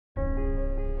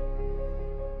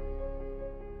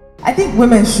I think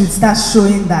women should start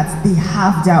showing that they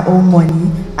have their own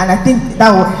money, and I think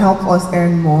that will help us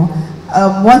earn more.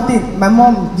 One thing my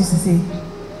mom used to say,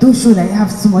 don't show that you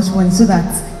have so much money so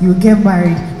that you get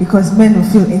married, because men will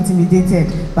feel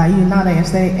intimidated by you now that you've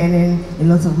started earning a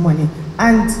lot of money.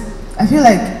 And I feel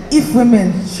like if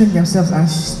women show themselves and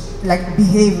like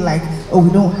behave like, oh,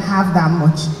 we don't have that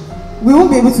much, we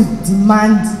won't be able to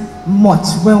demand much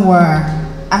when we're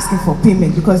asking for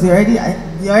payment, because they already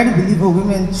believe, oh,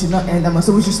 women should not earn that much.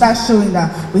 So we should start showing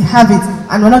that we have it,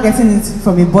 and we're not getting it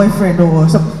from a boyfriend or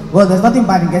something. Well, there's nothing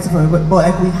bad in getting from a boyfriend, but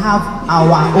like we have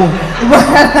our own.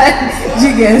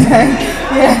 You get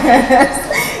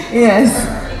yes.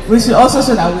 We should also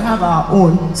show that we have our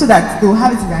own, so that they will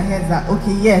have it in their heads that,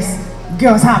 okay, yes,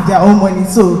 girls have their own money,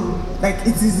 so like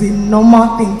it is a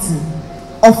normal thing to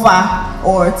offer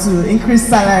or to increase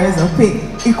salaries or pay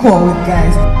equal with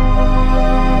guys.